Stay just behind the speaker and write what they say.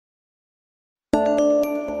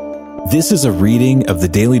This is a reading of the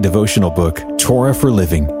daily devotional book, Torah for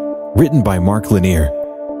Living, written by Mark Lanier,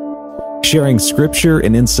 sharing scripture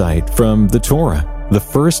and insight from the Torah, the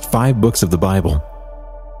first 5 books of the Bible.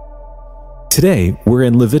 Today, we're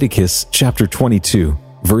in Leviticus chapter 22,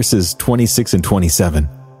 verses 26 and 27.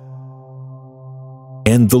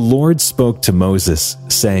 And the Lord spoke to Moses,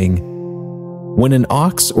 saying, When an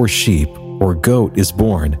ox or sheep or goat is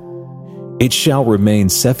born, it shall remain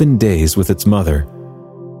 7 days with its mother,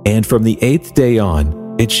 and from the 8th day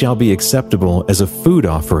on it shall be acceptable as a food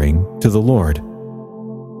offering to the Lord.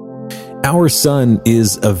 Our son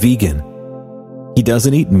is a vegan. He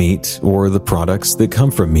doesn't eat meat or the products that come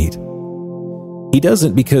from meat. He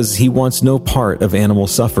doesn't because he wants no part of animal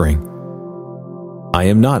suffering. I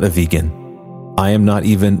am not a vegan. I am not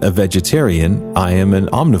even a vegetarian. I am an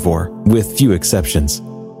omnivore, with few exceptions.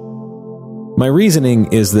 My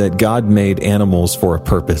reasoning is that God made animals for a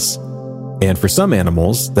purpose, and for some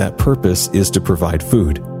animals, that purpose is to provide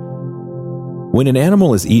food. When an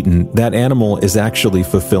animal is eaten, that animal is actually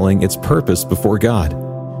fulfilling its purpose before God,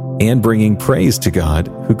 and bringing praise to God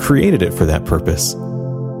who created it for that purpose.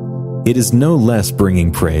 It is no less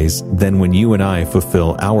bringing praise than when you and I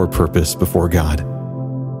fulfill our purpose before God.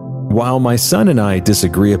 While my son and I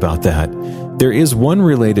disagree about that, there is one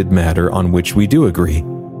related matter on which we do agree.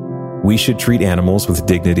 We should treat animals with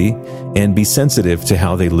dignity and be sensitive to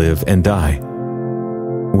how they live and die.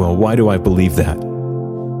 Well, why do I believe that?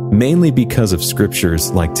 Mainly because of scriptures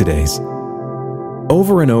like today's.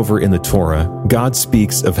 Over and over in the Torah, God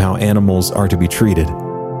speaks of how animals are to be treated.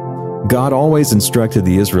 God always instructed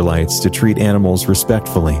the Israelites to treat animals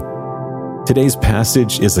respectfully. Today's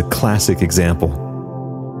passage is a classic example.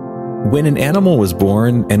 When an animal was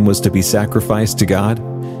born and was to be sacrificed to God,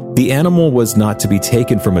 the animal was not to be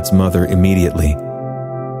taken from its mother immediately.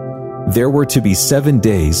 There were to be 7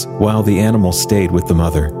 days while the animal stayed with the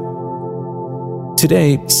mother.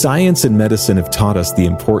 Today, science and medicine have taught us the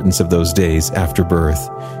importance of those days after birth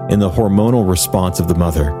and the hormonal response of the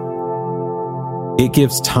mother. It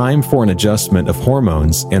gives time for an adjustment of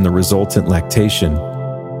hormones and the resultant lactation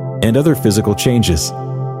and other physical changes.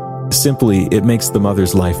 Simply, it makes the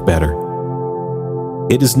mother's life better.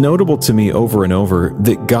 It is notable to me over and over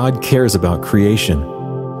that God cares about creation.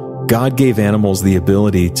 God gave animals the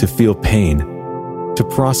ability to feel pain, to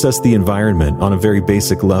process the environment on a very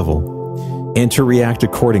basic level, and to react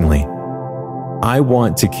accordingly. I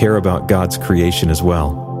want to care about God's creation as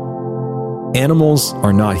well. Animals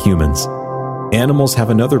are not humans. Animals have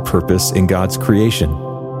another purpose in God's creation.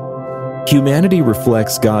 Humanity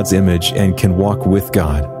reflects God's image and can walk with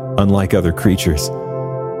God, unlike other creatures.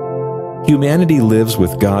 Humanity lives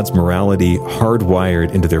with God's morality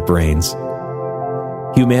hardwired into their brains.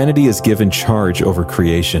 Humanity is given charge over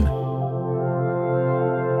creation.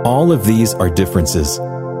 All of these are differences.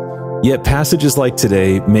 Yet passages like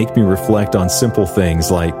today make me reflect on simple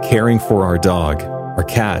things like caring for our dog, our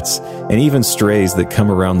cats, and even strays that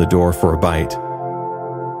come around the door for a bite.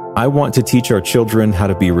 I want to teach our children how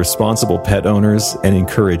to be responsible pet owners and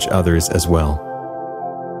encourage others as well.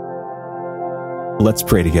 Let's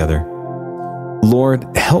pray together.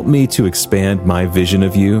 Lord, help me to expand my vision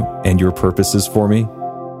of you and your purposes for me.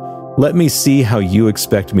 Let me see how you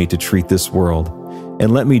expect me to treat this world,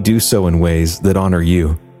 and let me do so in ways that honor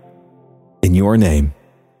you. In your name,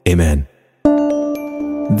 amen.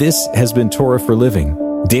 This has been Torah for Living,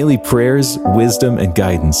 daily prayers, wisdom, and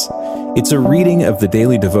guidance. It's a reading of the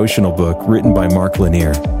daily devotional book written by Mark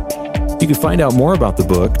Lanier. You can find out more about the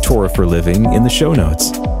book, Torah for Living, in the show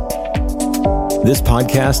notes. This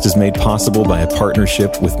podcast is made possible by a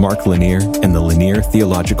partnership with Mark Lanier and the Lanier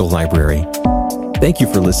Theological Library. Thank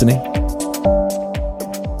you for listening.